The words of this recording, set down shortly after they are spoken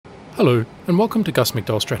Hello, and welcome to Gus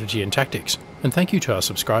McDowell Strategy and Tactics, and thank you to our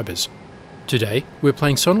subscribers. Today, we're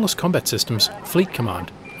playing Sonalyst Combat Systems Fleet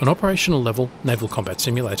Command, an operational level naval combat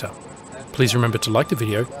simulator. Please remember to like the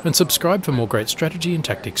video and subscribe for more great strategy and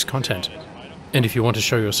tactics content. And if you want to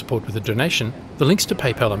show your support with a donation, the links to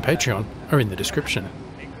PayPal and Patreon are in the description.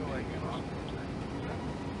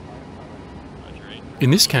 In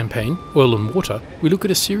this campaign, Oil and Water, we look at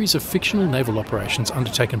a series of fictional naval operations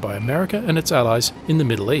undertaken by America and its allies in the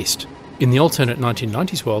Middle East, in the alternate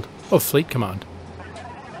 1990s world of Fleet Command.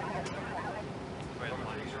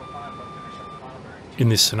 In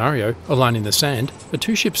this scenario, a line in the sand, a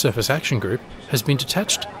two-ship surface action group has been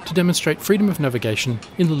detached to demonstrate freedom of navigation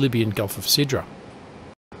in the Libyan Gulf of Sidra.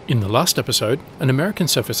 In the last episode, an American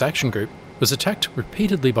surface action group was attacked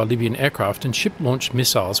repeatedly by Libyan aircraft and ship-launched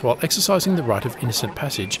missiles while exercising the right of innocent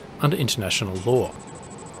passage under international law.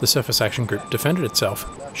 The surface action group defended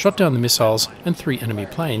itself, shot down the missiles and 3 enemy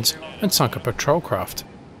planes, and sunk a patrol craft.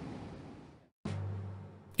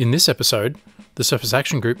 In this episode, the surface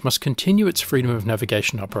action group must continue its freedom of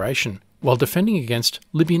navigation operation while defending against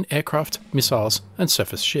Libyan aircraft, missiles, and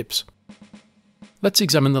surface ships. Let's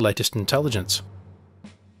examine the latest intelligence.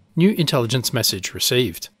 New intelligence message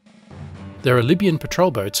received. There are Libyan patrol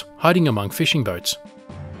boats hiding among fishing boats.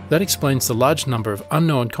 That explains the large number of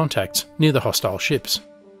unknown contacts near the hostile ships.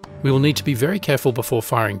 We will need to be very careful before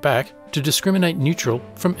firing back to discriminate neutral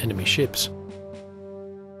from enemy ships.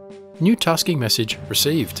 New tasking message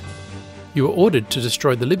received. You are ordered to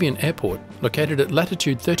destroy the Libyan airport located at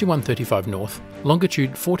latitude 3135 north, longitude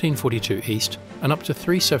 1442 east, and up to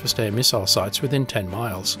 3 surface-to-air missile sites within 10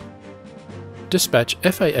 miles. Dispatch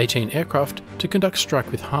FA-18 aircraft to conduct strike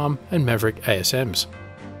with HARM and Maverick ASMs.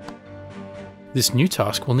 This new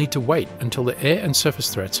task will need to wait until the air and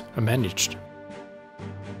surface threats are managed.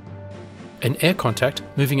 An air contact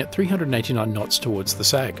moving at 389 knots towards the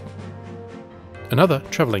SAG. Another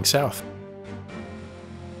travelling south.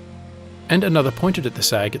 And another pointed at the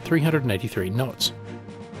SAG at 383 knots.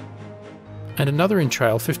 And another in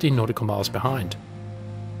trail 15 nautical miles behind.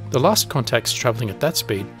 The last contacts travelling at that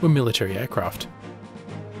speed were military aircraft.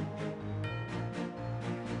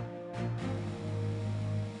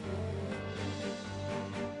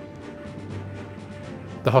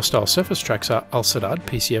 The hostile surface tracks are Al Saddad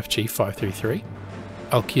PCFG 533,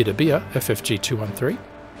 Al Qidabiyah FFG 213,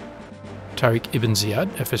 Tariq ibn Ziyad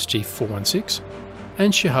FSG 416,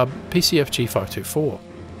 and Shihab PCFG 524.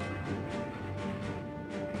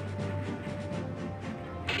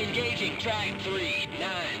 Engaging track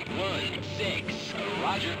 3916,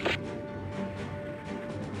 roger.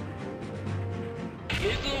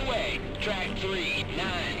 Missile away, track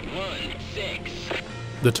 3916.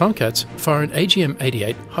 The Tomcats fire an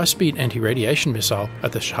AGM-88 high-speed anti-radiation missile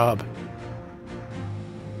at the Shihab.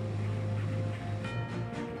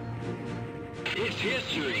 It's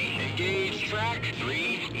history. Engage track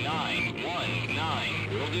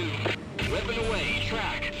 3919. Will do. Weapon away,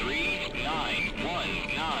 track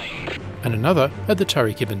 3919. And another at the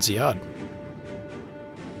Tariq ibn Ziyad.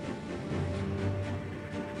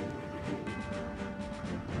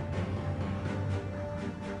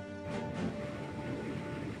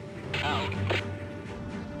 Out.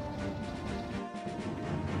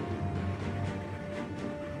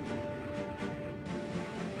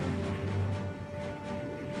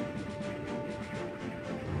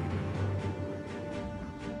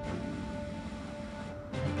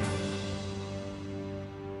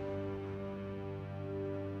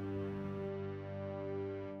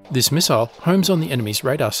 This missile homes on the enemy's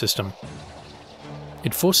radar system.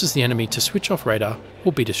 It forces the enemy to switch off radar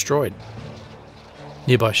or be destroyed.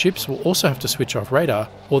 Nearby ships will also have to switch off radar,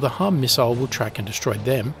 or the HARM missile will track and destroy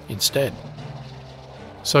them instead.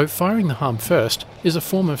 So firing the HARM first is a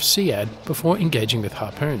form of SEAD before engaging with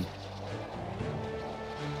Harpoon.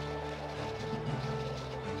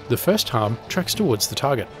 The first HARM tracks towards the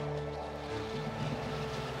target.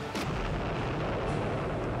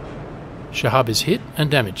 Shihab is hit and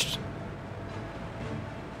damaged.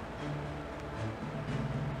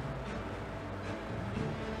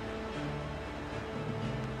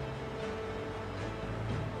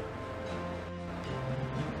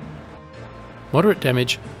 Moderate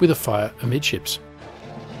damage with a fire amidships.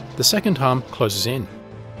 The second HARM closes in.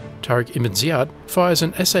 Tariq ibn Ziyad fires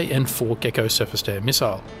an SAN-4 Gecko surface-to-air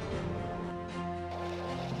missile.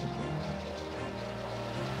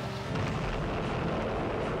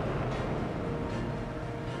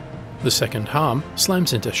 The second HARM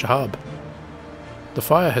slams into Shihab. The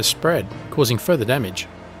fire has spread, causing further damage.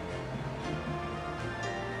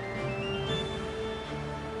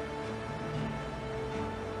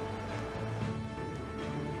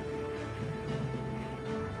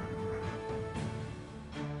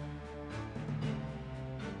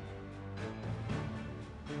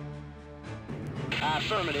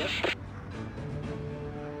 Affirmative.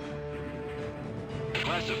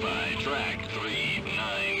 Classified track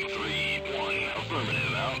 3931.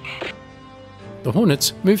 Affirmative, out. The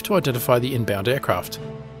Hornets move to identify the inbound aircraft.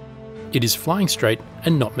 It is flying straight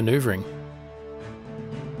and not manoeuvring.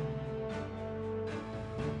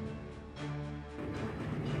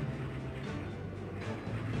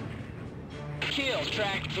 Kills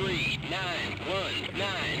track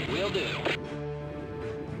 3919. Will do.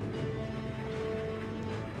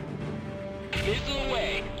 Missile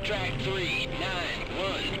away. Track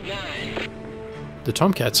 3919. The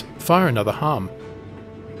Tomcats fire another harm.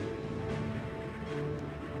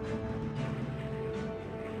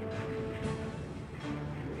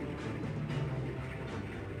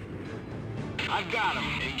 I've got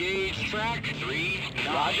him. Engage track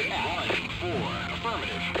 3914.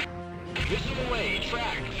 Affirmative. Missile away.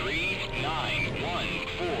 Track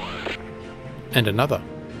 3914. And another.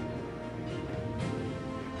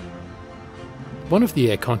 One of the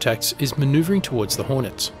air contacts is manoeuvring towards the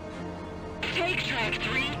Hornets. Take track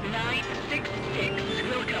 3966,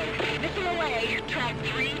 Wilco. Missile away, track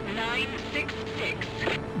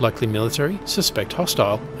 3966. Likely military, suspect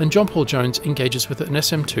hostile, and John Paul Jones engages with an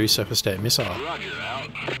SM-2 surface-to-air missile. Roger, out.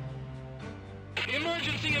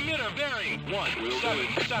 Emergency emitter bearing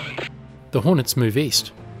 177. The Hornets move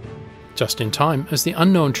east, just in time as the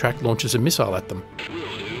unknown track launches a missile at them.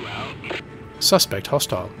 Will do, out. Suspect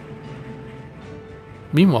hostile.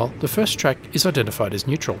 Meanwhile, the first track is identified as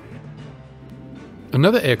neutral.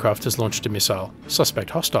 Another aircraft has launched a missile, suspect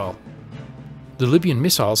hostile. The Libyan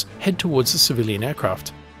missiles head towards the civilian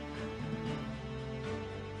aircraft,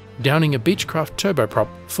 downing a Beechcraft turboprop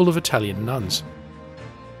full of Italian nuns.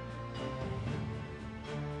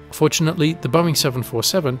 Fortunately, the Boeing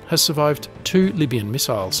 747 has survived 2 Libyan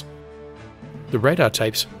missiles. The radar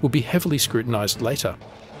tapes will be heavily scrutinised later.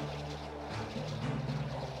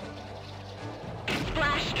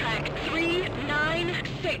 Splash track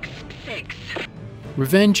 3966.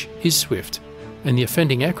 Revenge is swift, and the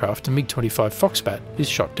offending aircraft, a MiG-25 Foxbat, is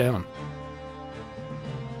shot down.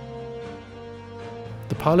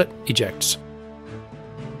 The pilot ejects.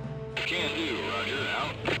 Can do, Roger,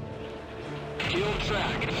 out. Kill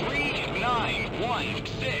track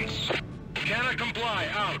 3916. Cannot comply,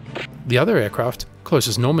 out. The other aircraft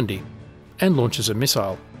closes Normandy and launches a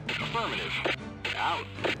missile. Affirmative. Out.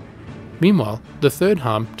 Meanwhile, the third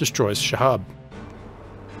harm destroys Shahab.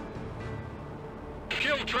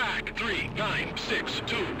 Kill track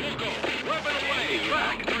 3962. We'll go. Weapon away.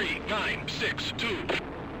 Track 3962.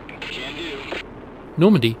 Can do.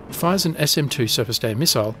 Normandy fires an SM-2 surface-to-air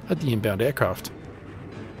missile at the inbound aircraft.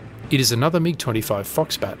 It is another MiG-25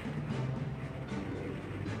 Foxbat.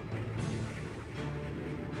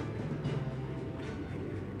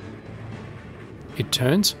 It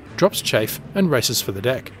turns, drops chafe, and races for the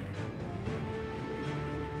deck.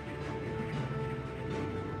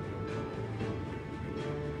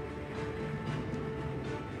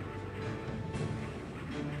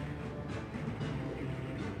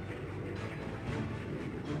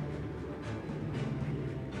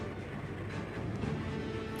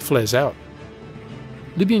 Flares out.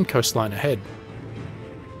 Libyan coastline ahead.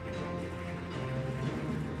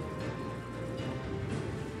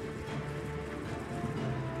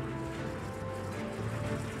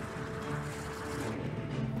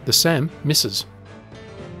 The SAM misses.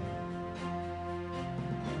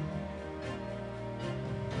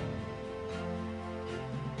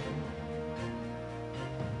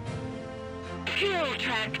 Kill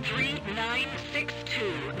track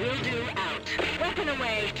 3962. Will do, out. Weapon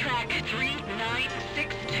away, track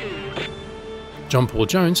 3962. John Paul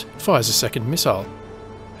Jones fires a second missile.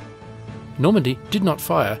 Normandy did not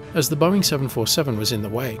fire as the Boeing 747 was in the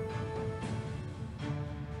way.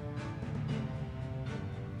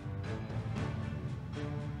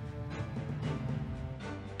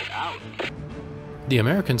 Out. The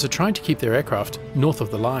Americans are trying to keep their aircraft north of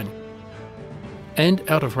the line and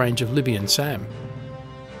out of range of Libyan SAM.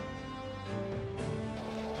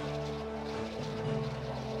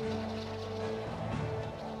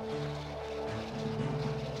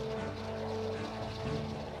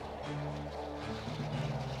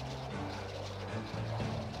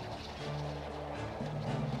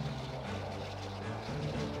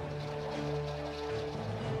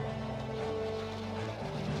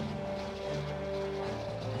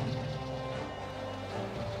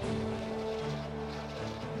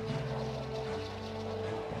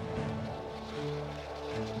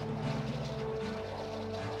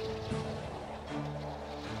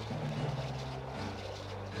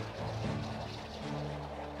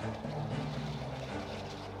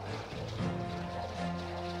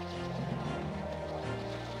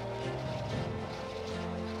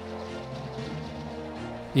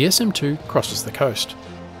 The SM-2 crosses the coast.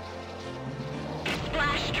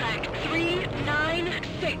 Splash track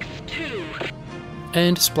 3962.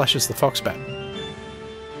 And splashes the Foxbat.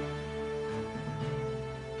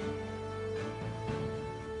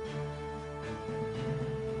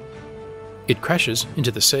 It crashes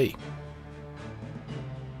into the sea.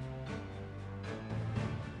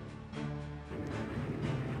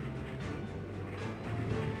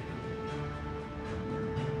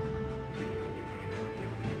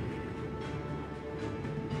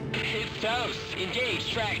 It's toast.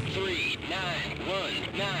 Engage track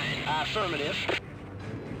 3919. Affirmative.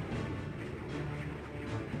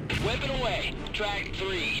 Weapon away. Track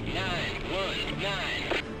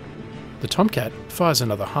 3919. The Tomcat fires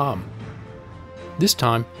another harm, this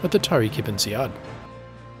time at the Tariq ibn Ziyad.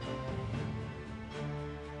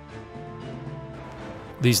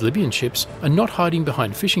 These Libyan ships are not hiding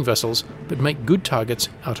behind fishing vessels, but make good targets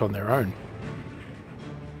out on their own.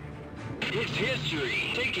 It's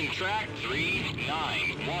history. Taking track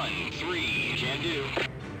 3913. Can do.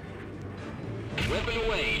 Weapon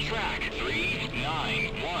away. Track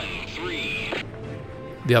 3913.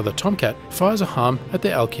 The other Tomcat fires a harm at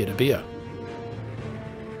the Al-Qidabiyah.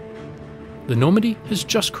 The Normandy has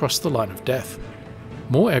just crossed the line of death.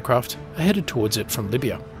 More aircraft are headed towards it from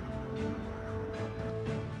Libya.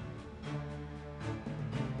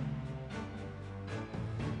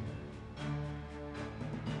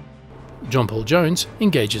 John Paul Jones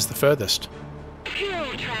engages the furthest. Hero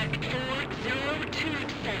track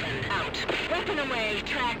 4027 out. Weapon away,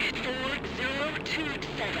 track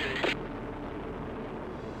 4027.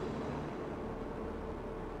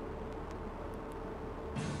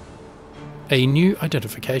 A new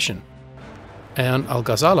identification. An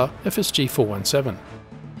Al-Ghazala FSG-417.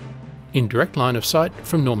 In direct line of sight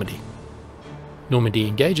from Normandy. Normandy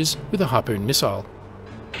engages with a Harpoon missile.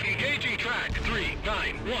 Engaging track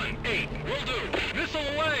 3918. Will do. Missile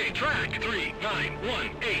away. Track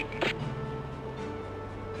 3918.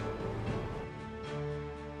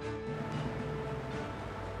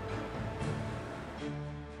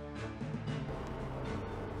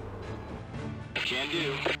 Can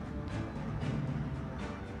do.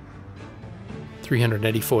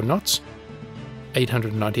 384 knots,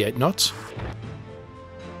 898 knots,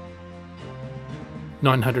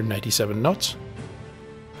 987 knots,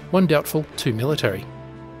 1 doubtful, 2 military.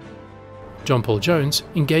 John Paul Jones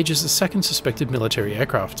engages the second suspected military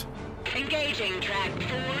aircraft. Engaging track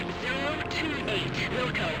 4028.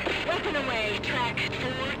 Wilco. Weapon away, track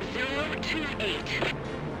 4028.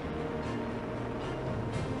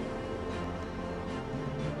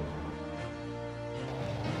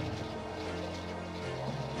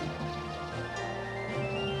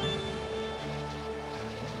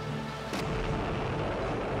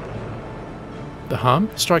 The harm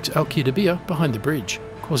strikes Al-Qidabiyah behind the bridge,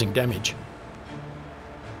 causing damage.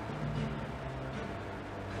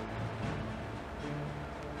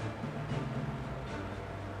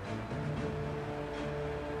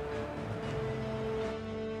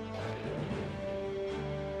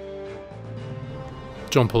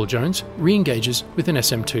 John Paul Jones re-engages with an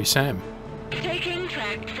SM-2 SAM. Taking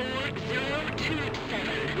track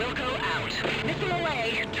 4027. Wilco out. Missile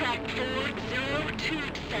away, track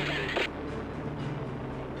 4027.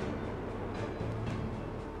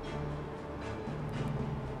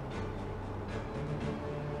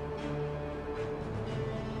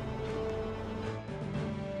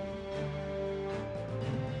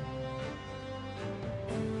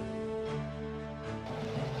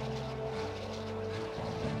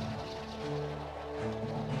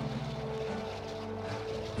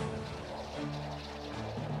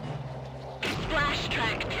 Splash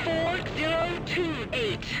track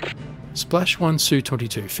 4028. Splash 1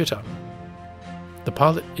 Su-22 fitter. The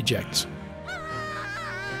pilot ejects.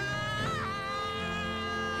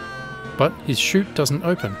 But his chute doesn't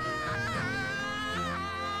open.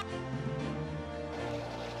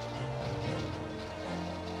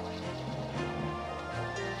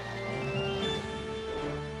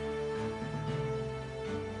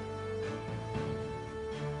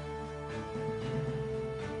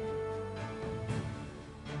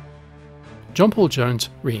 John Paul Jones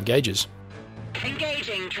re-engages.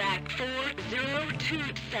 Engaging track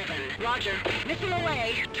 4027. Roger. Missile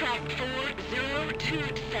away, track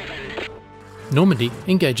 4027. Normandy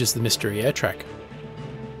engages the mystery air track.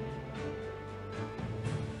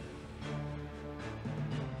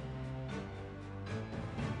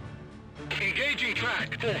 Engaging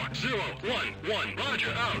track 4011.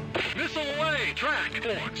 Roger, out. Missile away. Track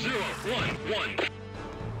 4011.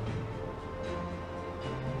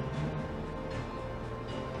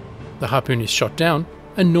 The Harpoon is shot down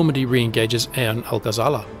and Normandy re-engages Ayan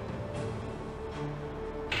al-Ghazala.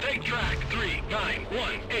 Take track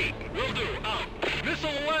 3918. Will do. Out. Missile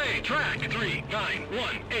away. Track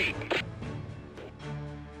 3918.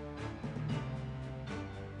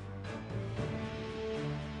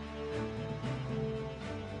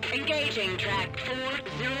 Engaging track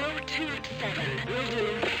 4027. Will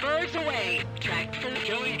do. Birds away. Track 4.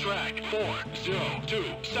 Killing track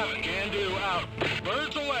 4027. Can do. Out.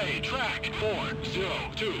 Birds away. Track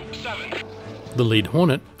 4027. The lead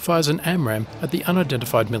Hornet fires an AMRAAM at the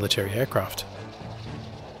unidentified military aircraft.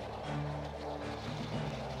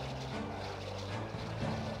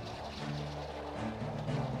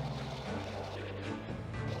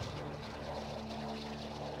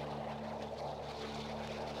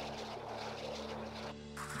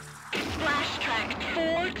 Splash track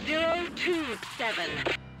 4027.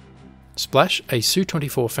 Splash a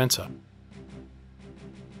Su-24 fencer.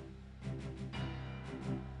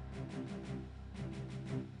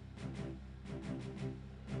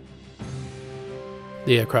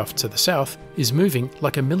 The aircraft to the south is moving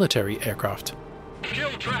like a military aircraft. Kill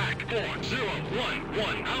track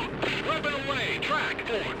 4011. Out. Weapon away. Track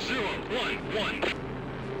 4011.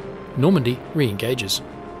 Normandy re-engages.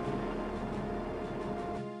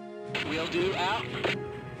 Will do. Out.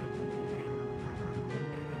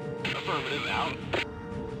 Affirmative. Out.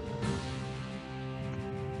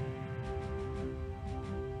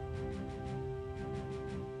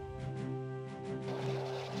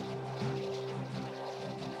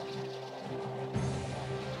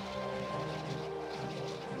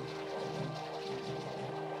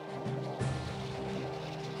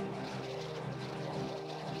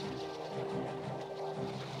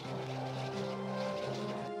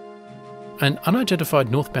 An unidentified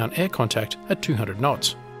northbound air contact at 200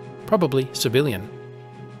 knots, probably civilian.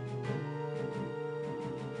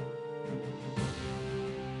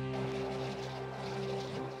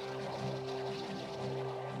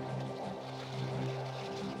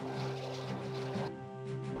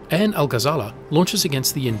 Ayan al-Ghazala launches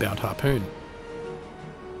against the inbound Harpoon.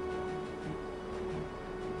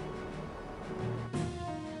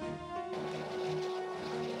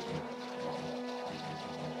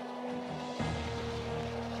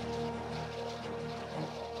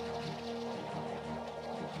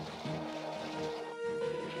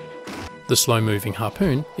 The slow-moving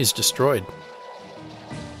Harpoon is destroyed.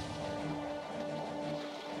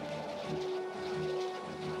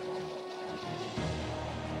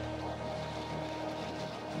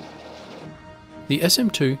 The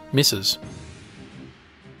SM-2 misses.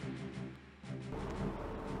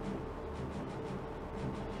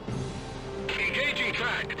 Engaging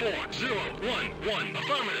track 4011.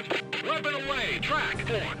 Affirmative. Weapon away. Track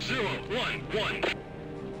 4011.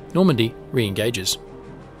 Normandy re-engages.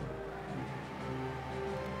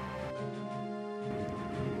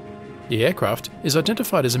 The aircraft is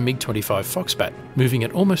identified as a MiG-25 Foxbat, moving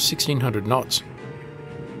at almost 1600 knots.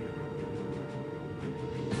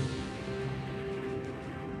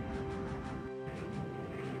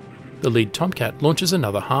 The lead Tomcat launches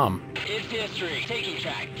another harm. It's history. Taking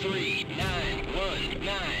track 3919.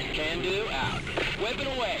 Can do. Out. Weapon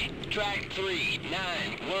away. Track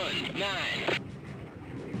 3919.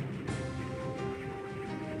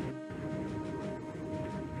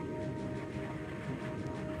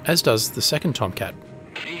 As does the second Tomcat.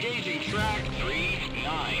 Engaging track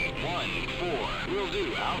 3914. Will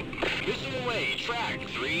do. Out. Missile away. Track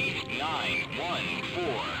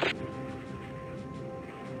 3914.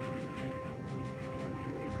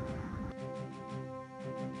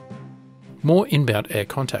 More inbound air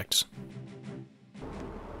contacts.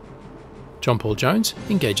 John Paul Jones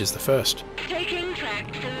engages the first. Taking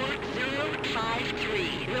track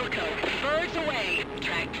 4053. Wilco. Birds away.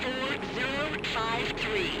 Track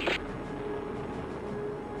 4053.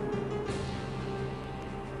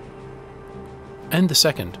 And the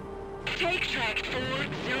second. Take track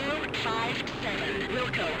 4057.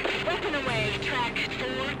 Wilco. Weapon away. Track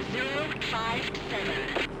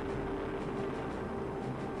 4057.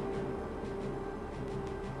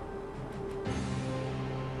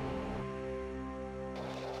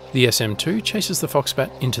 The SM-2 chases the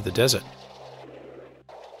Foxbat into the desert.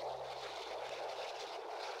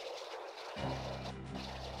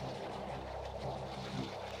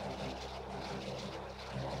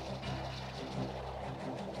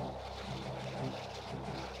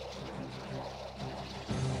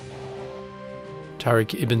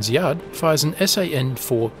 Tariq ibn Ziyad fires an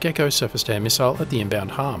SAN-4 Gecko surface-to-air missile at the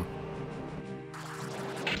inbound harm.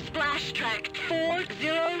 Splash track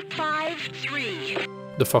 4053.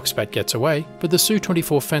 The Foxbat gets away, but the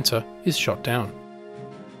Su-24 Fencer is shot down.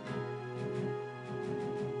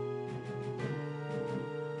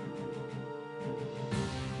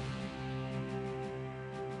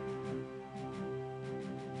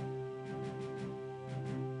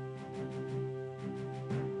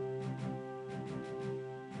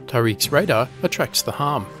 Tariq's radar attracts the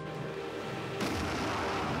harm.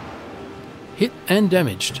 Hit and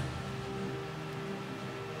damaged.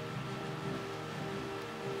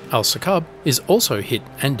 Al-Sakab is also hit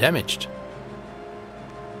and damaged.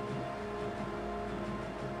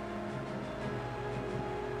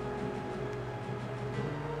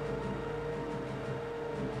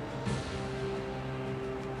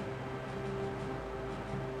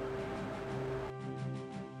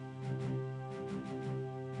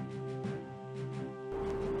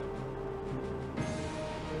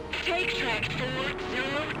 Take track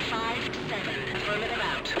 4057. Affirmative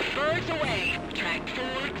out. Birds away. Track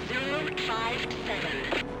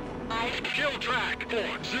 4057. Kill track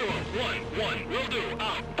 4011. Will do.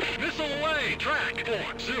 Out. Missile away. Track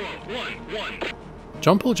 4011.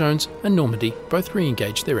 John Paul Jones and Normandy both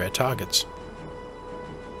re-engage their air targets.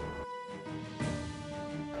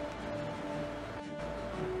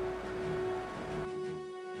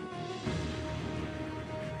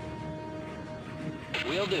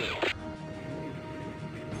 Will do.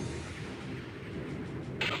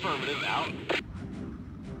 Affirmative out.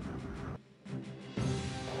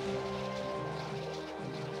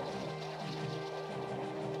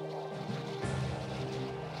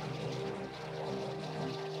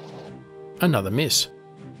 Another miss.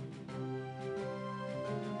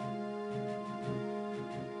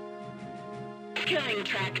 Killing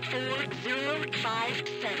track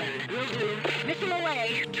 4057. Will do. Missile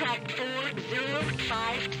away. Track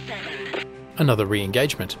 4057. Another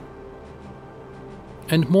re-engagement.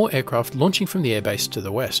 And more aircraft launching from the airbase to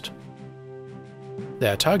the west. They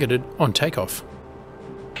are targeted on takeoff.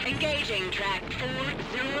 Engaging track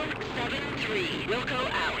 4073. Wilco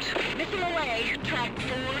out. Missile away. Track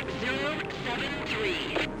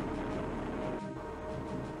 4073.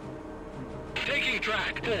 Taking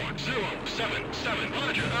track 4077.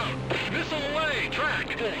 Roger, out. Missile away.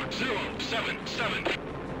 Track 4077.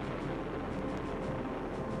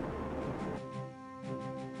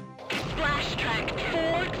 Splash track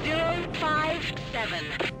 4057.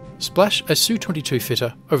 Splash a Su-22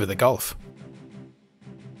 fitter over the Gulf.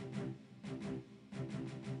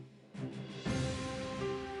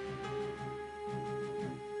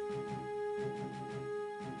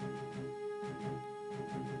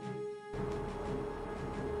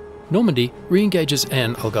 Normandy re-engages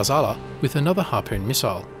Ain al-Ghazala with another Harpoon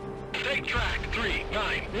missile. Take track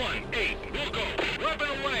 3918. We'll go. Weapon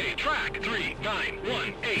away. Track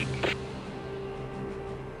 3918.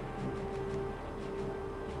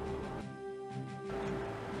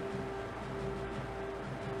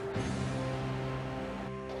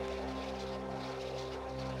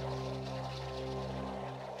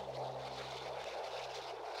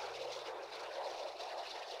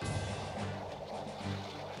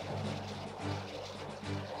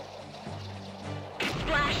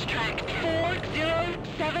 Splash track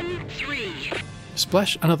 4073.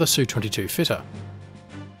 Splash another Su-22 fitter.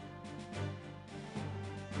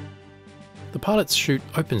 The pilot's chute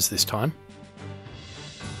opens this time.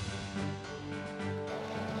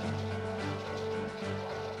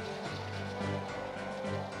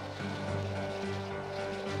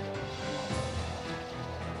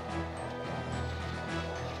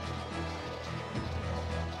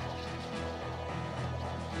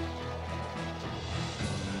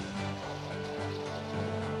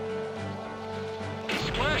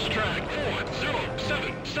 Splash track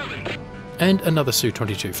 4077. And another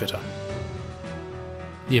Su-22 fitter.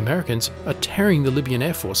 The Americans are tearing the Libyan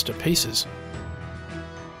Air Force to pieces.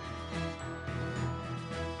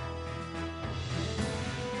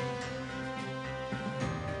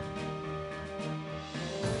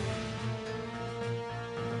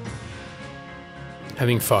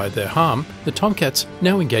 Having fired their harm, the Tomcats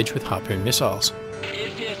now engage with Harpoon missiles.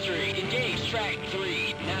 It's history. Engage track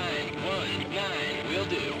 3919. Will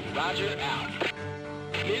do. Roger, out.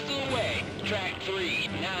 Missile away. Track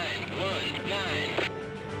 3919.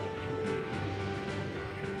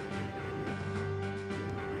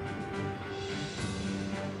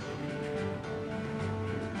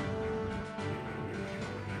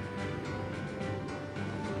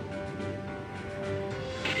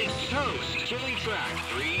 It's toast. Killing track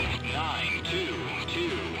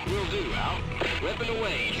 3922. Will do, out. Weapon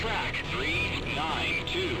away. Track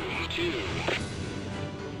 3922.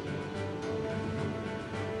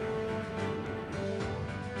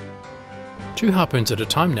 Two Harpoons at a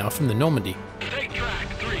time now from the Normandy. Take track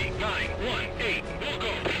 3918. We'll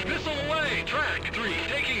go. Missile away. Track 3.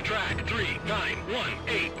 Taking track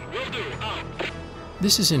 3918. Will do, out.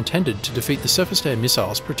 This is intended to defeat the surface-to-air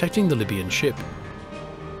missiles protecting the Libyan ship.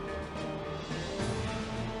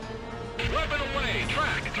 Weapon away.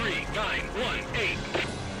 Track 3918.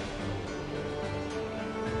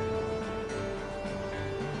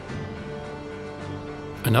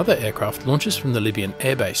 Another aircraft launches from the Libyan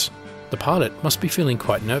airbase. The pilot must be feeling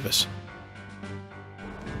quite nervous.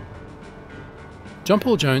 John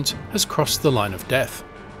Paul Jones has crossed the line of death.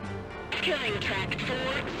 Killing track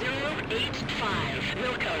 4085.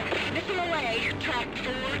 Wilco, missile away, track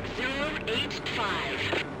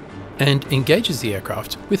 4085. And engages the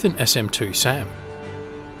aircraft with an SM-2 SAM.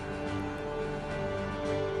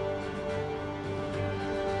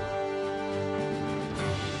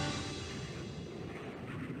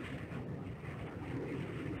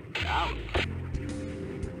 Out.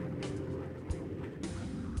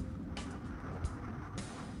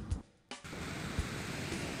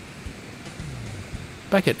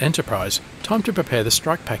 Back at Enterprise, time to prepare the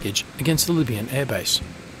strike package against the Libyan airbase.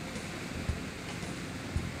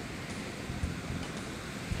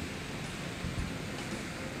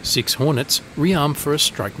 Six Hornets rearm for a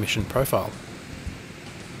strike mission profile.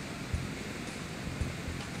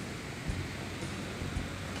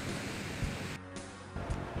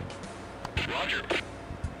 Roger.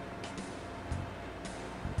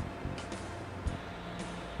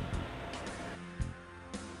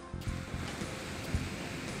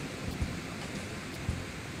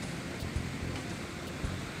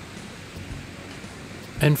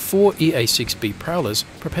 And 4 EA-6B Prowlers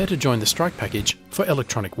prepare to join the strike package for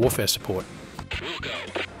electronic warfare support. We'll go.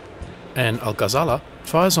 And Al-Ghazala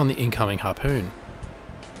fires on the incoming harpoon.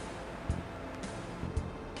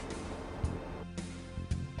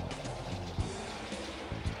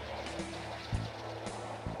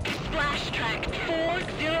 Splash track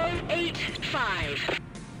 4085.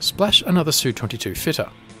 Splash another Su-22 fitter.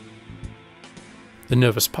 The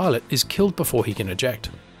nervous pilot is killed before he can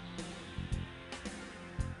eject.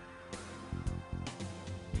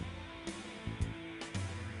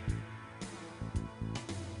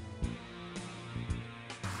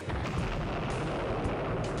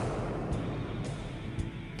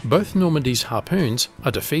 Both Normandy's harpoons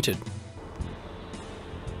are defeated.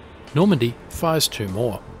 Normandy fires 2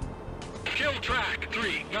 more. Kill track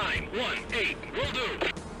 3918. Will do.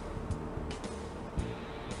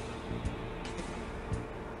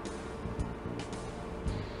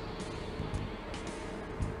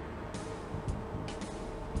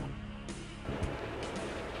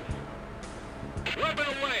 Weapon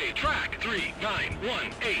away. Track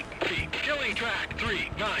 3918. Killing track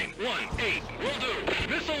 3918. Will do.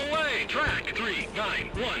 Missile away. Track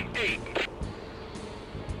 3918.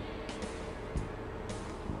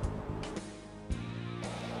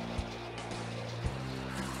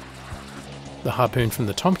 The harpoon from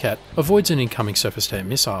the Tomcat avoids an incoming surface-to-air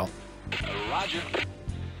missile. Roger.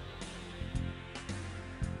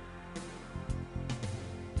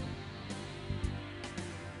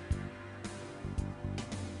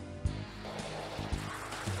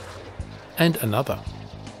 And another.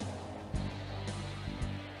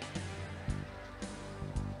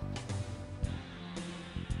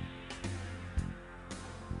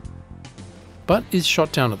 But is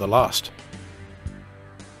shot down at the last.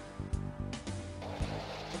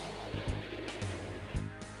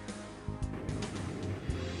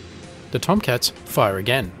 The Tomcats fire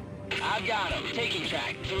again. I've got him. Taking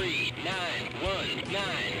track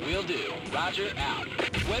 3919. Will do. Roger, out.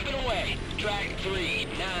 Weapon away. Track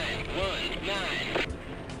 3919.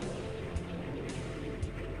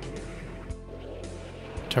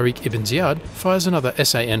 Tariq Ibn Ziyad fires another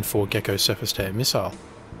SAN-4 Gecko surface-to-air missile.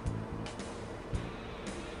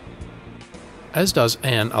 As does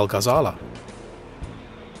Ayan Al-Ghazala.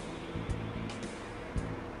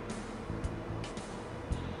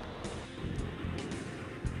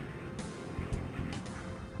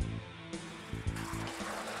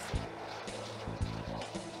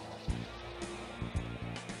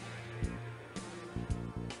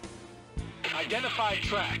 Identified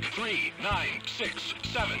track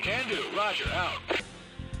 3967. Can do. Roger, out.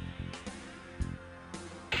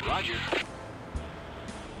 Roger.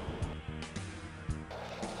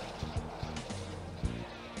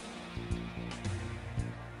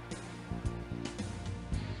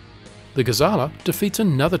 The Ghazala defeats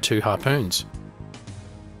another 2 harpoons.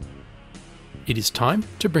 It is time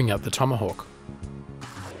to bring out the Tomahawk.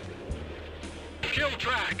 Kill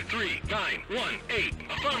track 3918.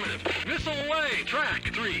 Affirmative. Missile away. Track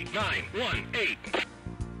 3918.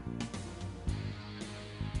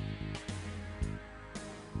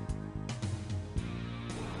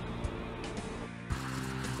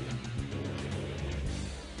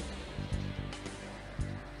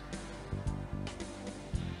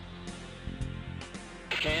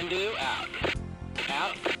 Can do. Out.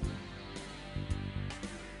 Out.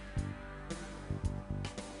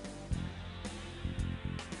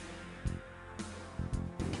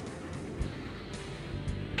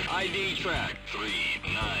 ID track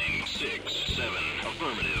 3967.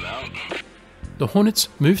 Affirmative, out. The Hornets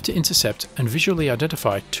move to intercept and visually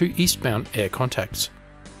identify 2 eastbound air contacts.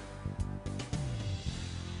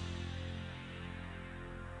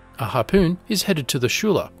 A harpoon is headed to the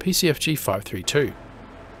Schuyler PCFG 532.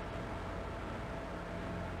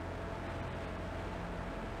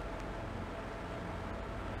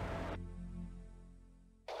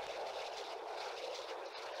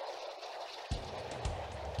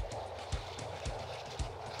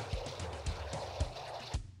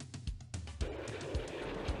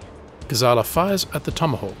 Gazala fires at the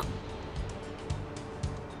Tomahawk.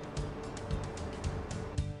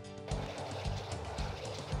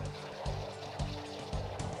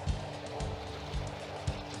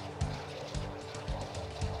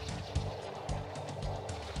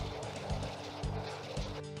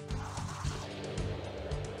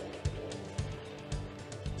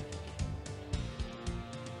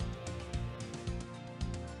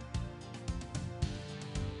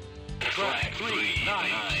 Track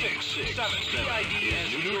 3967. ID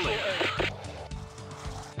is neutral air.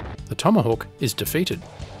 The Tomahawk is defeated.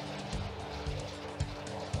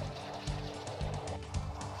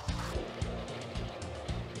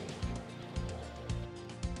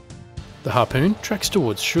 The harpoon tracks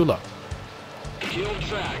towards Schuyler. Kill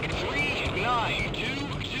track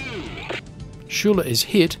 3922. Schuyler is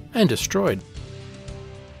hit and destroyed.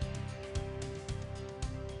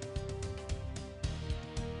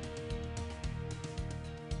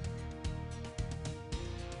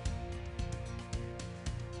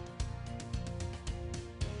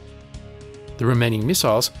 The remaining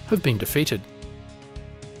missiles have been defeated.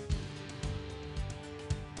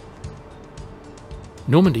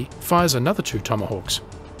 Normandy fires another 2 Tomahawks.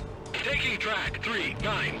 Taking track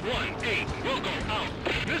 3918. We'll go out.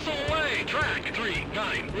 Missile away. Track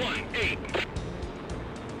 3918.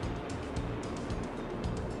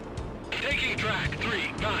 Taking track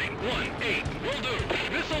 3918. Will do.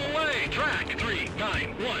 Missile away. Track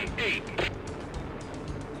 3918.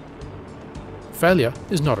 Failure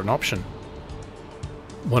is not an option.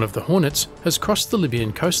 One of the Hornets has crossed the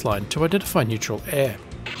Libyan coastline to identify neutral air.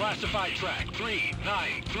 Classified track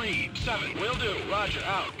 3937. Will do. Roger,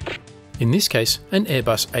 out. In this case, an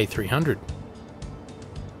Airbus A300.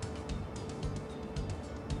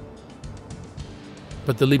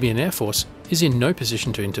 But the Libyan Air Force is in no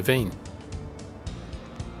position to intervene.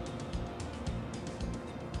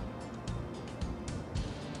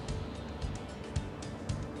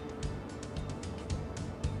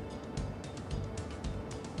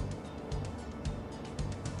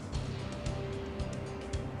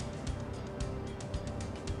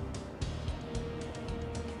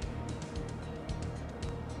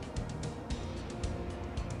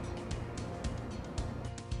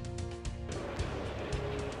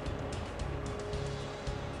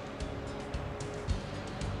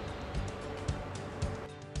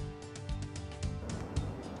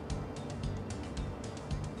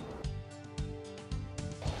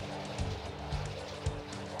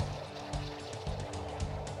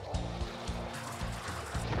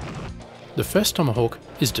 The first Tomahawk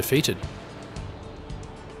is defeated.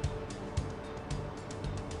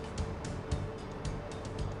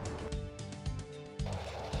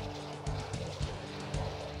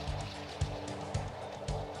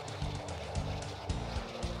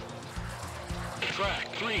 Track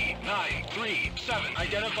 3937.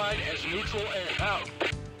 Identified as neutral air. Out.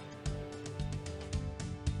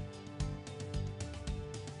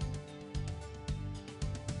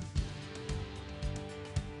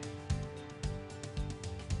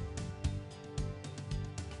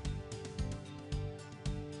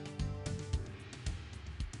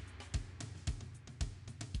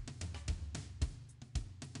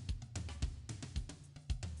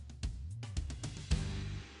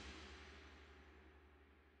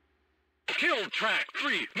 Kill track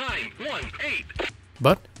 3918.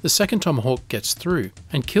 But the second Tomahawk gets through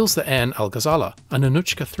and kills the Ain al-Ghazala, a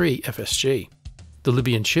Nanuchka 3 FSG. The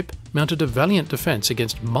Libyan ship mounted a valiant defence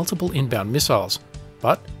against multiple inbound missiles,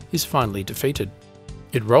 but is finally defeated.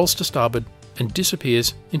 It rolls to starboard and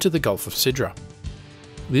disappears into the Gulf of Sidra.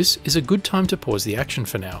 This is a good time to pause the action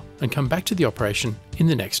for now and come back to the operation in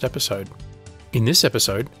the next episode. In this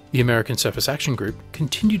episode, the American Surface Action Group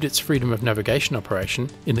continued its freedom of navigation operation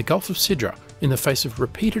in the Gulf of Sidra in the face of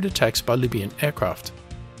repeated attacks by Libyan aircraft.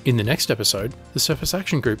 In the next episode, the Surface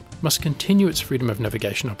Action Group must continue its freedom of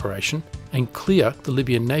navigation operation and clear the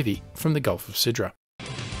Libyan Navy from the Gulf of Sidra.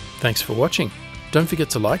 Thanks for watching. Don't forget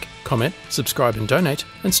to like, comment, subscribe and donate,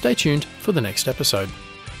 and stay tuned for the next episode.